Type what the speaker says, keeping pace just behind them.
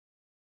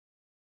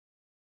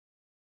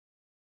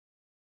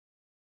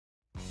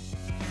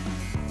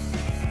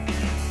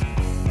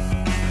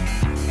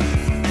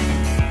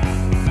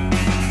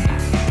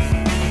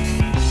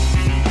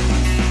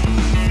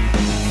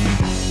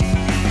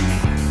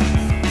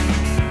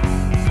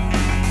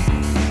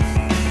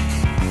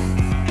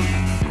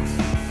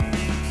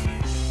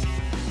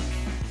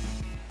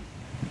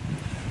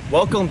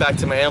Welcome back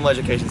to my animal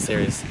education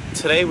series.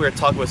 Today we're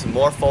talking with some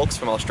more folks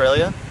from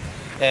Australia,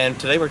 and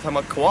today we're talking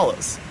about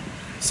koalas.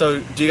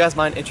 So do you guys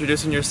mind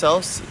introducing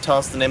yourselves? Tell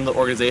us the name of the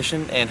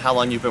organization and how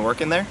long you've been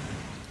working there.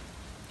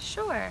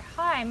 Sure.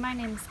 Hi, my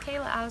name is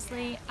Kayla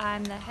Owsley.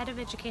 I'm the head of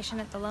education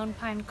at the Lone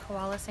Pine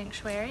Koala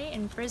Sanctuary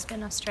in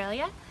Brisbane,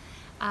 Australia.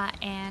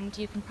 And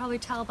you can probably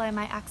tell by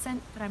my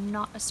accent, but I'm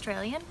not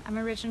Australian. I'm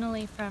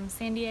originally from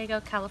San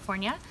Diego,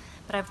 California,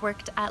 but I've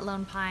worked at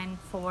Lone Pine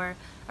for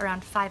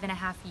around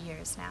 5.5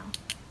 years now.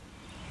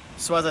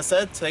 So as I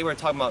said, today we're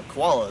talking about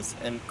koalas,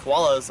 and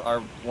koalas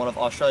are one of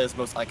Australia's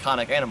most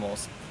iconic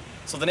animals.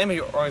 So the name of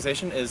your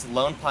organization is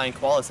Lone Pine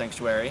Koala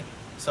Sanctuary.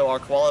 So are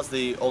koalas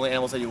the only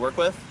animals that you work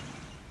with?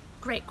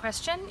 Great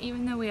question.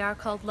 Even though we are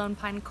called Lone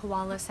Pine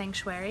Koala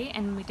Sanctuary,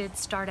 and we did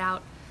start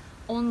out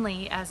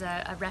only as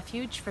a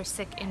refuge for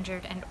sick,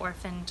 injured, and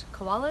orphaned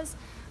koalas,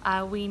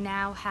 we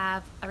now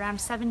have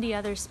around 70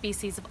 other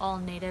species of all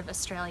native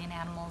Australian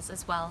animals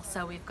as well.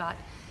 So we've got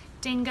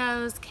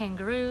dingoes,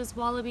 kangaroos,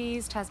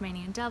 wallabies,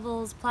 Tasmanian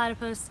devils,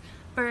 platypus,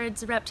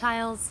 birds,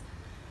 reptiles,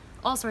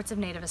 all sorts of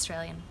native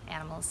Australian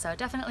animals. So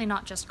definitely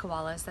not just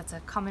koalas. That's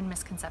a common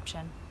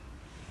misconception.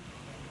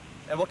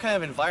 And what kind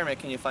of environment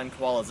can you find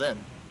koalas in?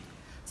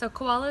 So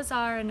koalas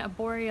are an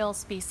arboreal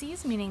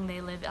species, meaning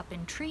they live up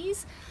in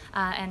trees,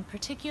 and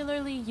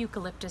particularly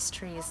eucalyptus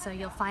trees. So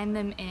you'll find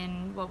them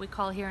in what we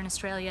call here in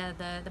Australia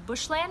the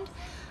bushland,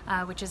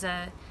 which is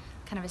a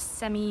kind of a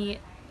semi-dry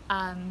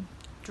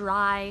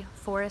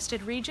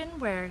forested region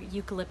where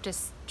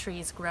eucalyptus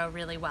trees grow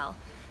really well.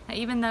 Now,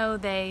 even though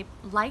they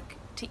like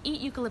to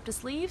eat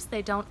eucalyptus leaves,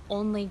 they don't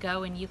only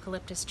go in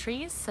eucalyptus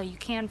trees, so you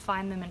can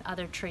find them in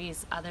other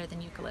trees other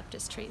than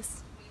eucalyptus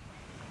trees.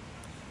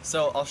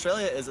 So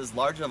Australia is as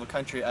large of a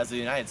country as the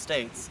United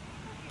States,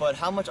 but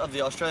how much of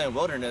the Australian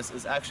wilderness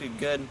is actually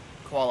good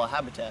koala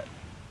habitat?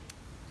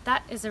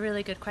 That is a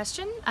really good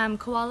question.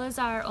 Koalas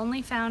are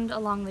only found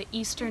along the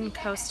eastern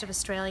coast of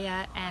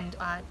Australia and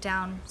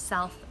down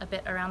south a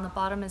bit around the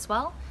bottom as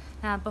well.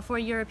 Before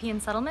European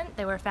settlement,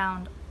 they were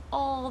found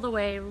all the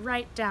way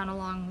right down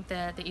along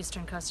the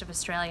eastern coast of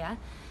Australia,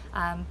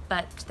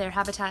 but their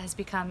habitat has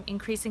become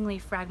increasingly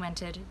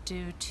fragmented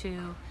due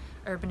to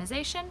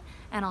urbanization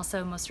and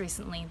also most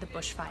recently the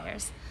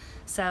bushfires.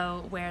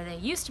 So where they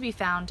used to be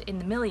found in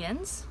the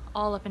millions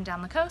all up and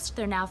down the coast,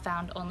 they're now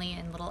found only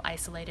in little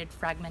isolated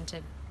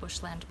fragmented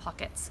bushland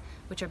pockets,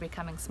 which are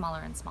becoming smaller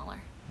and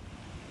smaller.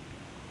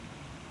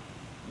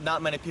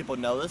 Not many people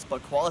know this,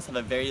 but koalas have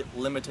a very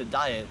limited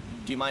diet.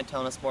 Do you mind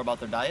telling us more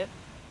about their diet?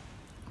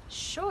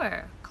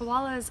 Sure.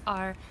 Koalas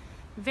are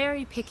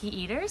very picky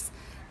eaters.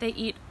 They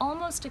eat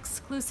almost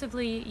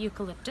exclusively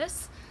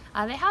eucalyptus.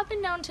 They have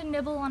been known to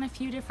nibble on a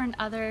few different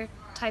other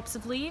types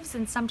of leaves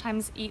and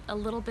sometimes eat a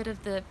little bit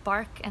of the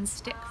bark and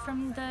stick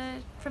from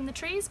the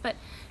trees, but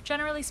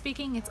generally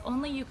speaking it's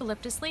only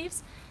eucalyptus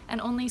leaves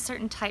and only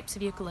certain types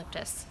of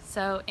eucalyptus.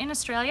 So in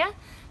Australia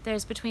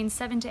there's between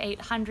 700 to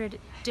 800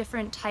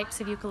 different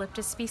types of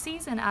eucalyptus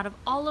species, and out of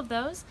all of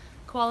those,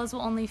 koalas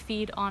will only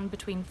feed on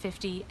between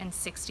 50 and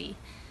 60.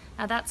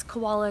 Now that's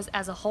koalas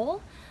as a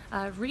whole.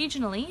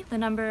 Regionally, the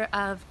number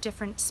of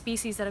different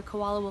species that a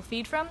koala will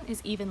feed from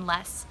is even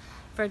less.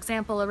 For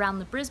example, around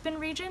the Brisbane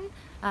region,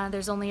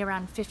 there's only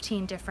around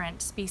 15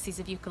 different species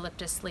of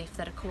eucalyptus leaf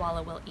that a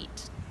koala will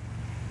eat.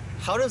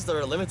 How does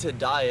their limited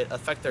diet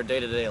affect their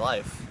day-to-day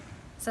life?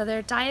 So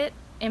their diet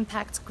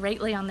impacts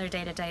greatly on their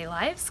day-to-day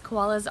lives.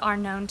 Koalas are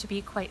known to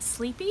be quite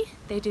sleepy.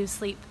 They do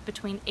sleep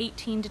between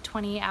 18 to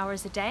 20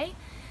 hours a day.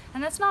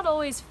 And that's not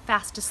always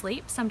fast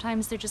asleep.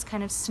 Sometimes they're just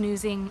kind of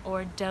snoozing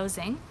or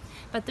dozing.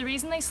 But the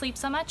reason they sleep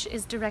so much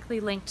is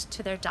directly linked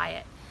to their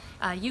diet.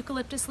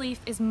 Eucalyptus leaf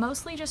is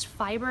mostly just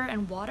fiber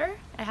and water.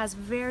 It has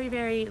very,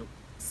 very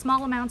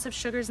small amounts of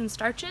sugars and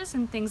starches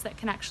and things that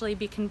can actually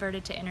be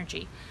converted to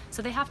energy.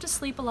 So they have to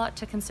sleep a lot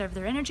to conserve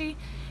their energy,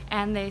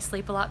 and they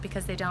sleep a lot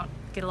because they don't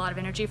get a lot of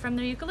energy from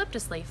their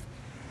eucalyptus leaf.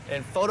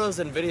 And photos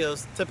and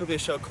videos typically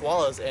show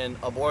koalas in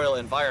arboreal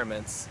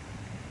environments.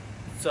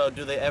 So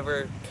do they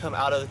ever come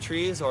out of the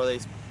trees, or are they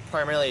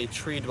primarily a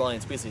tree-dwelling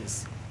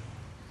species?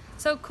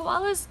 So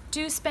koalas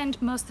do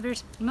spend most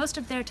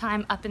of their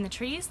time up in the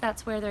trees.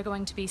 That's where they're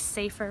going to be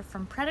safer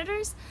from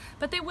predators,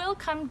 but they will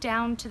come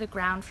down to the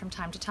ground from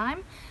time to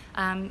time.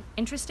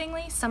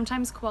 Interestingly,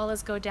 sometimes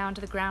koalas go down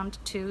to the ground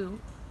to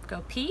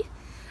go pee.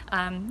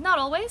 Not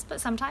always,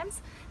 but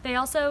sometimes. They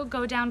also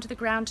go down to the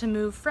ground to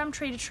move from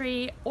tree to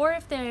tree, or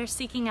if they're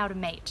seeking out a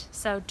mate.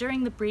 So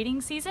during the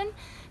breeding season,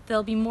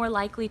 they'll be more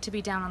likely to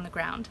be down on the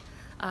ground.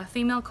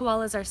 Female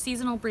koalas are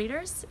seasonal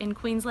breeders. In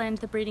Queensland,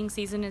 the breeding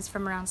season is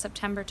from around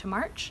September to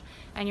March,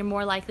 and you're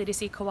more likely to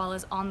see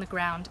koalas on the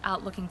ground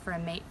out looking for a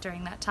mate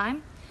during that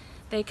time.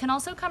 They can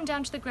also come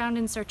down to the ground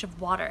in search of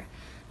water.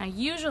 Now,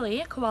 usually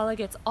a koala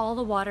gets all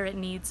the water it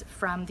needs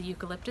from the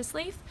eucalyptus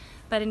leaf,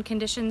 but in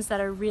conditions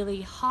that are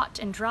really hot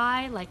and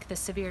dry, like the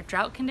severe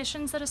drought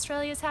conditions that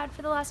Australia's had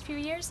for the last few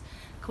years,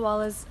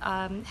 koalas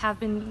have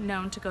been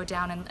known to go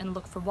down and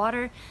look for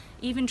water,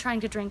 even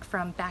trying to drink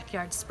from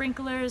backyard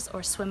sprinklers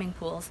or swimming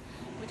pools.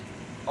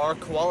 Are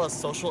koalas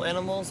social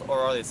animals, or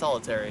are they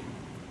solitary?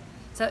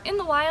 So in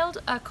the wild,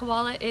 a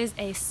koala is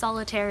a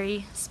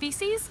solitary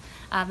species.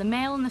 The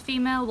male and the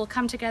female will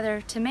come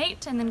together to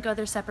mate and then go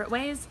their separate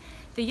ways.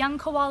 The young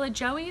koala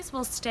joeys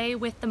will stay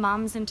with the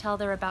moms until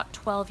they're about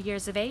 12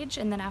 years of age,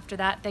 and then after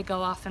that they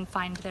go off and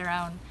find their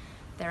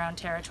own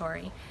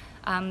territory.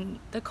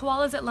 The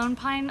koalas at Lone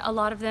Pine, a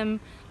lot of them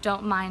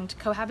don't mind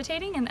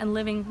cohabitating and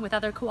living with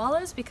other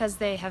koalas because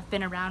they have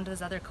been around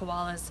as other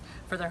koalas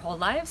for their whole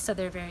lives, so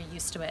they're very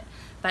used to it.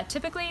 But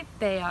typically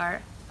they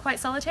are quite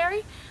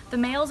solitary. The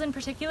males in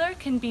particular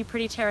can be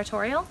pretty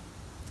territorial.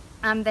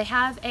 They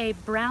have a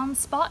brown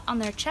spot on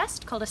their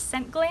chest called a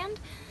scent gland,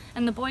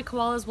 and the boy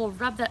koalas will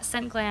rub that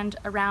scent gland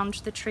around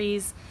the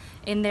trees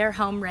in their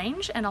home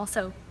range and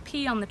also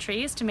pee on the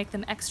trees to make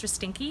them extra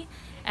stinky,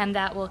 and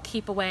that will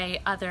keep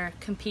away other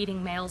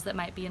competing males that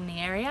might be in the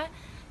area.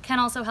 Can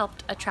also help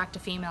attract a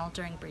female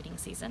during breeding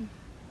season.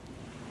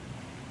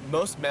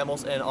 Most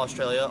mammals in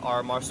Australia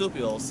are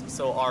marsupials,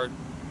 so are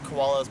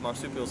koalas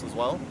marsupials as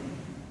well?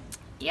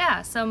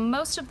 Yeah, so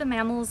most of the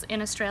mammals in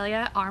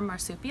Australia are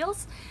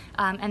marsupials,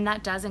 and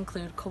that does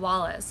include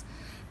koalas.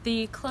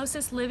 The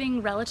closest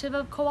living relative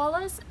of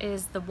koalas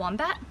is the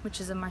wombat, which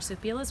is a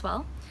marsupial as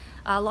well.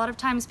 A lot of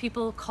times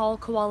people call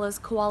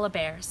koalas koala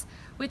bears,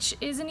 which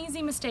is an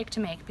easy mistake to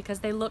make because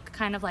they look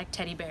kind of like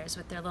teddy bears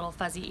with their little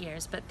fuzzy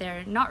ears, but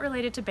they're not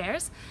related to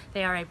bears.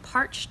 They are a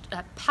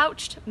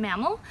pouched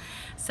mammal,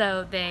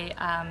 so they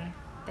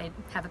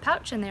have a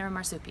pouch and they're a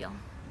marsupial.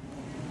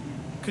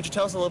 Could you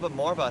tell us a little bit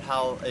more about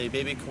how a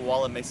baby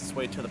koala makes its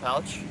way to the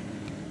pouch?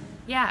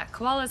 Yeah,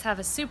 koalas have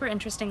a super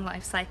interesting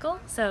life cycle.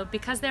 So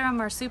because they're a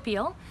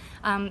marsupial,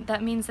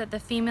 that means that the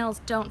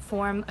females don't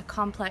form a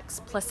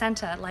complex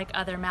placenta like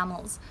other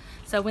mammals.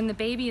 So when the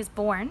baby is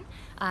born,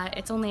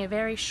 it's only a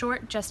very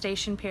short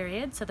gestation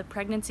period. So the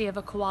pregnancy of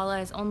a koala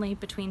is only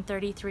between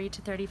 33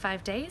 to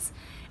 35 days.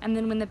 And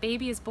then when the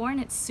baby is born,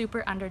 it's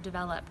super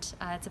underdeveloped.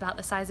 It's about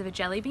the size of a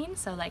jelly bean,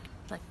 so like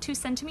 2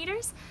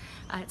 centimeters.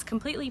 It's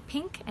completely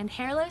pink and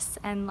hairless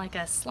and like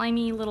a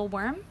slimy little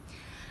worm.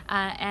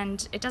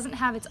 And it doesn't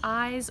have its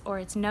eyes or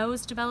its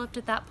nose developed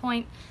at that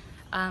point.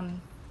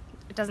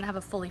 It doesn't have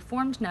a fully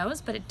formed nose,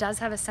 but it does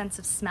have a sense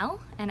of smell,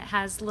 and it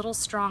has little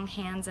strong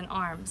hands and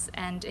arms,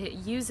 and it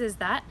uses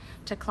that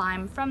to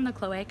climb from the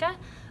cloaca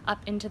up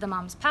into the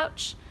mom's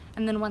pouch,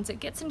 and then once it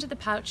gets into the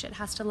pouch, it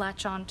has to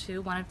latch on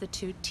to one of the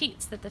 2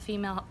 teats that the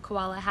female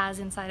koala has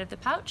inside of the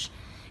pouch.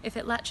 If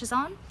it latches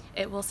on,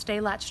 it will stay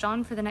latched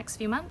on for the next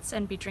few months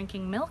and be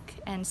drinking milk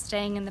and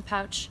staying in the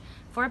pouch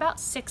for about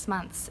 6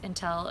 months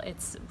until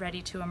it's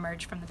ready to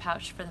emerge from the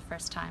pouch for the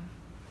first time.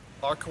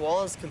 Are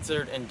koalas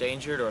considered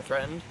endangered or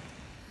threatened?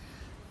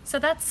 So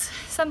that's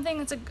something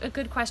that's a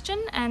good question,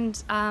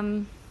 and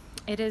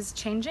it is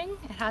changing.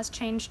 It has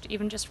changed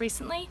even just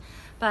recently,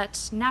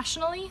 but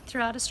nationally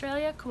throughout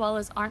Australia,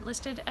 koalas aren't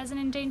listed as an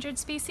endangered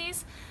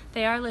species.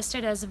 They are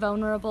listed as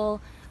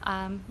vulnerable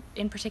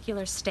in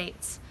particular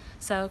states.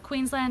 So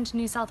Queensland,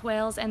 New South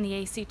Wales, and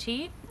the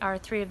ACT are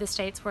 3 of the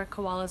states where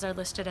koalas are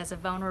listed as a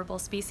vulnerable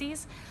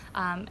species,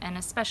 and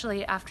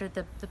especially after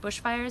the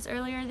bushfires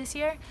earlier this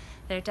year,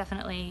 they're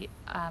definitely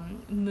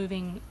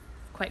moving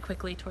quite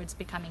quickly towards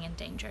becoming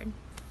endangered.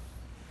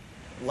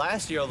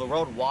 Last year, the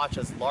world watched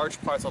as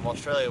large parts of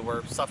Australia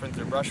were suffering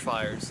through brush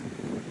fires.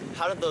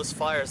 How did those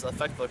fires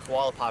affect the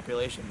koala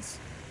populations?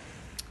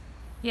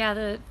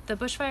 Yeah, the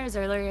bushfires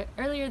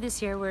earlier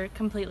this year were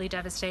completely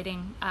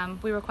devastating.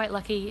 We were quite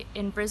lucky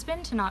in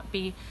Brisbane to not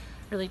be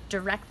really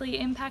directly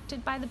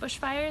impacted by the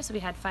bushfires. We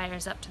had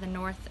fires up to the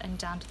north and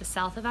down to the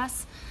south of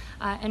us.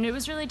 And it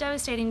was really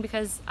devastating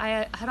because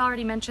I had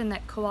already mentioned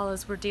that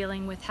koalas were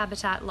dealing with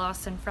habitat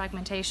loss and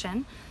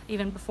fragmentation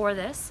even before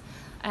this.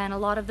 And a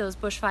lot of those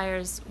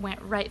bushfires went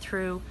right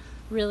through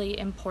really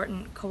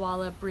important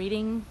koala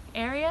breeding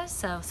areas.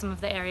 So some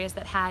of the areas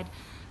that had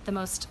the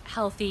most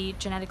healthy,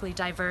 genetically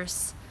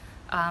diverse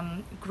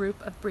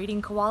group of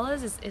breeding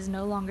koalas is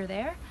no longer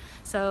there.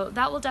 So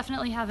that will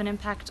definitely have an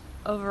impact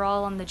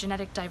overall on the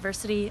genetic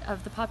diversity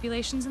of the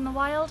populations in the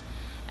wild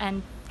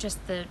and just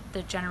the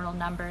general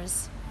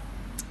numbers.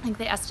 I think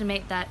they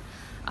estimate that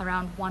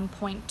around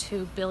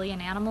 1.2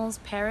 billion animals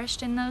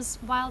perished in those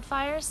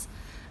wildfires,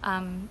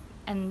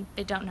 and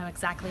they don't know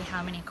exactly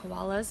how many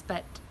koalas,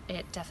 but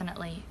it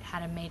definitely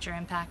had a major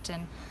impact,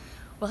 and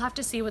we'll have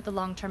to see what the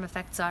long-term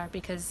effects are,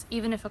 because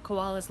even if a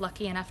koala is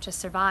lucky enough to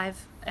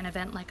survive an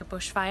event like a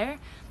bushfire,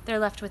 they're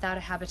left without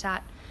a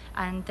habitat,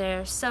 and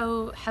they're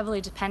so heavily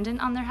dependent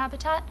on their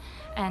habitat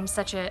and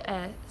such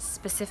a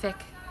specific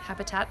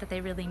habitat that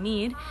they really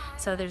need,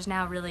 so there's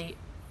now really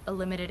a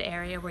limited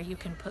area where you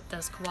can put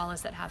those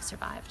koalas that have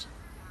survived.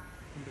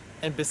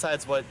 And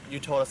besides what you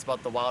told us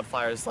about the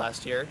wildfires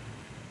last year,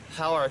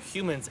 how are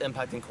humans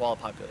impacting koala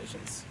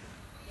populations?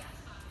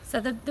 So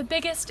the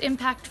biggest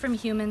impact from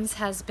humans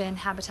has been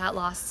habitat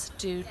loss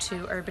due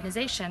to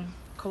urbanization.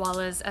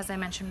 Koalas, as I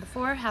mentioned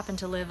before, happen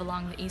to live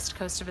along the east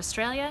coast of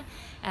Australia,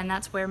 and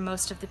that's where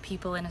most of the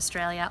people in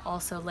Australia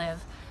also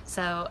live.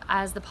 So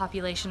as the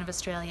population of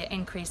Australia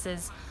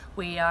increases,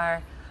 we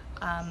are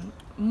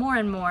more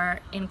and more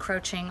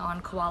encroaching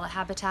on koala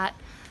habitat.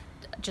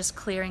 just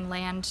clearing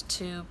land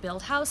to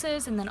build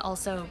houses, and then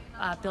also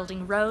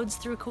building roads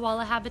through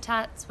koala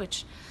habitats,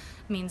 which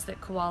means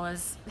that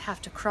koalas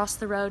have to cross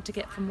the road to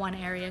get from one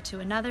area to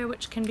another,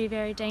 which can be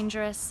very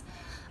dangerous.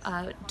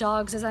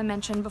 Dogs, as I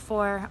mentioned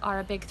before, are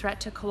a big threat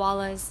to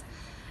koalas.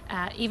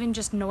 Even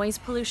just noise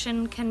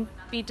pollution can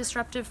be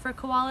disruptive for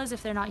koalas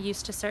if they're not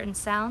used to certain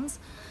sounds.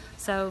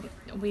 So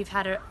we've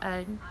had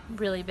a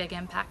really big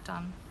impact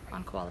on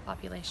koala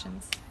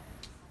populations.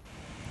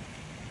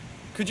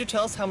 Could you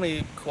tell us how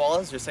many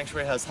koalas your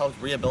sanctuary has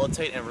helped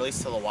rehabilitate and release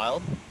to the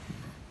wild?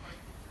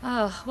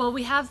 Oh, well,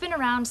 we have been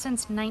around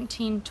since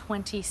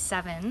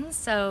 1927,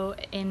 so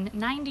in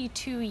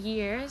 92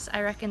 years,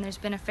 I reckon there's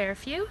been a fair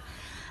few.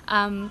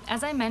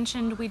 As I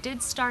mentioned, we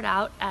did start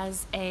out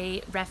as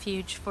a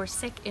refuge for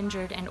sick,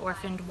 injured, and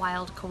orphaned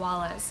wild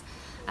koalas.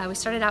 We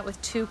started out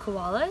with 2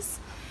 koalas.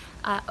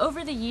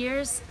 Over the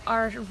years,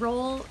 our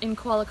role in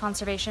koala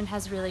conservation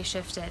has really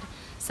shifted.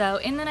 So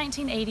in the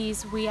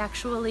 1980s, we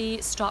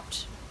actually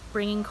stopped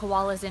bringing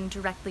koalas in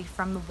directly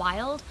from the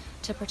wild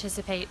to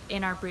participate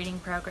in our breeding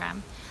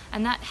program.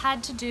 And that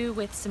had to do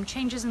with some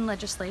changes in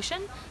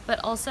legislation, but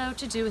also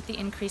to do with the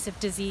increase of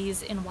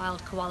disease in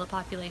wild koala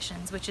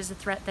populations, which is a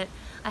threat that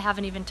I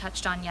haven't even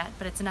touched on yet,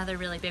 but it's another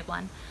really big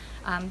one.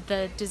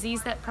 The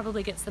disease that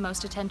probably gets the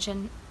most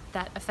attention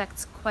that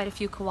affects quite a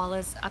few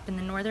koalas up in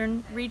the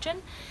northern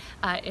region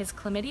is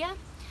chlamydia.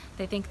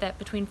 They think that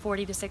between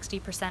 40 to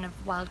 60%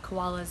 of wild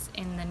koalas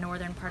in the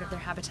northern part of their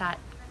habitat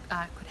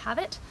could have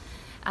it.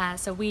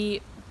 So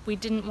we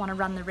didn't want to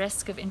run the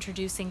risk of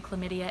introducing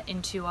chlamydia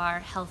into our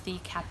healthy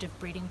captive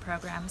breeding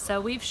program.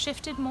 So we've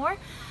shifted more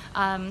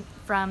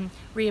from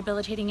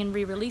rehabilitating and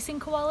re-releasing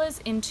koalas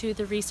into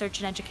the research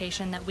and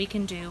education that we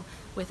can do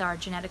with our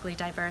genetically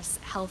diverse,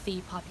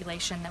 healthy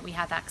population that we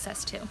have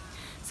access to.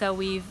 So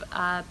we've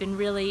been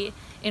really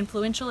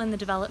influential in the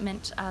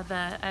development of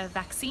a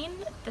vaccine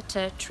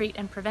to treat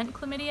and prevent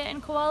chlamydia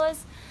in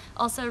koalas,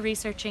 also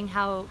researching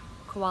how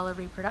koala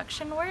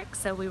reproduction works.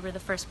 So we were the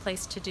first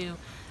place to do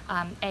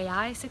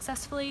AI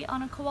successfully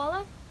on a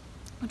koala,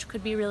 which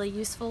could be really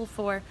useful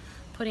for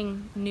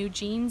putting new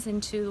genes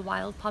into the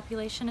wild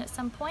population at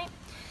some point.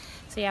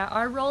 So yeah,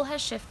 our role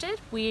has shifted.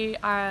 We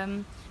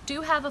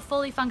do have a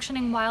fully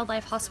functioning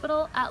wildlife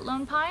hospital at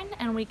Lone Pine,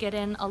 and we get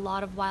in a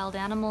lot of wild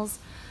animals,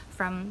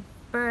 from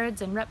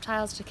birds and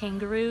reptiles to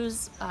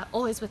kangaroos,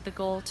 always with the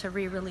goal to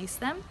re-release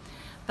them.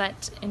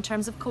 But in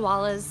terms of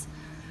koalas,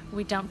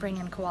 we don't bring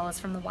in koalas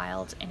from the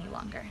wild any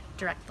longer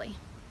directly.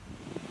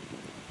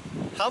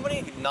 How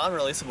many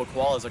non-releasable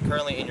koalas are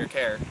currently in your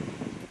care?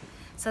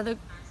 So the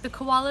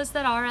koalas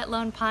that are at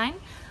Lone Pine,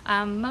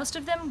 most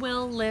of them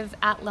will live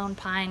at Lone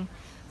Pine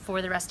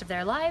for the rest of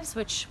their lives,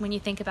 which, when you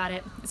think about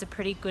it, is a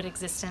pretty good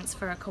existence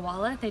for a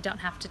koala. They don't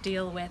have to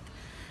deal with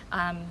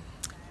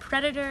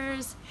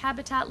predators,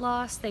 habitat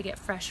loss, they get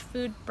fresh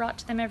food brought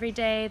to them every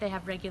day, they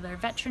have regular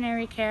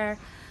veterinary care.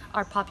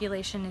 Our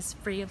population is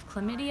free of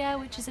chlamydia,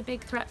 which is a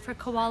big threat for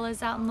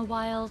koalas out in the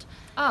wild.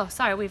 Oh,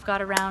 sorry, we've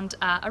got around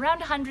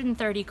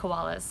 130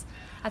 koalas.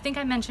 I think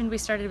I mentioned we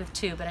started with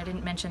 2, but I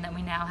didn't mention that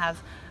we now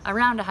have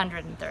around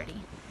 130.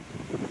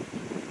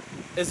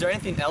 Is there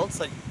anything else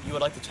that you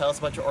would like to tell us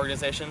about your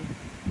organization?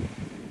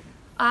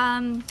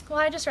 Well,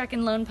 I just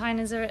reckon Lone Pine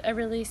is a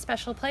really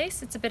special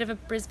place. It's a bit of a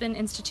Brisbane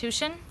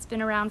institution. It's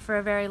been around for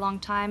a very long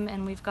time,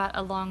 and we've got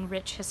a long,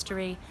 rich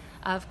history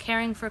of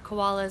caring for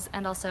koalas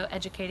and also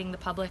educating the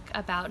public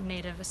about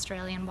native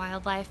Australian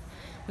wildlife.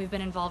 We've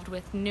been involved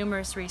with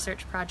numerous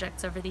research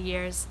projects over the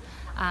years.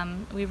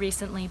 We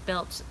recently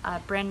built a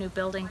brand new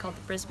building called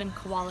the Brisbane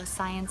Koala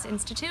Science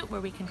Institute,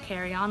 where we can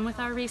carry on with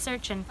our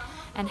research and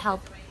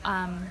help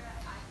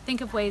think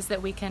of ways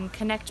that we can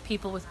connect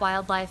people with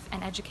wildlife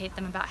and educate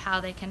them about how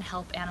they can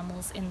help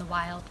animals in the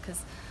wild,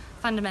 because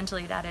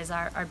fundamentally that is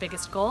our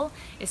biggest goal,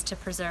 is to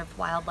preserve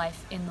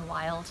wildlife in the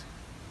wild.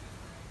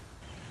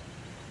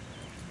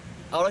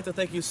 I would like to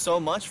thank you so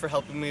much for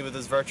helping me with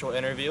this virtual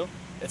interview.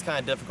 It's kind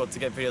of difficult to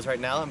get videos right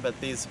now, but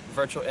these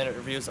virtual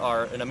interviews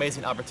are an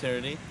amazing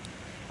opportunity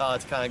to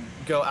kind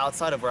of go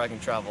outside of where I can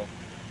travel,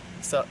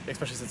 so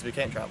especially since we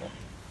can't travel.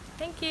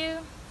 Thank you.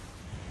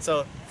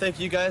 So thank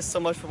you guys so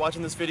much for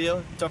watching this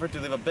video. Don't forget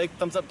to leave a big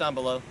thumbs up down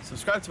below,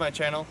 subscribe to my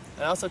channel,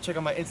 and also check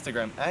out my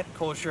Instagram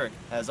 @KoalShirk.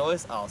 As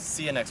always, I'll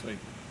see you next week.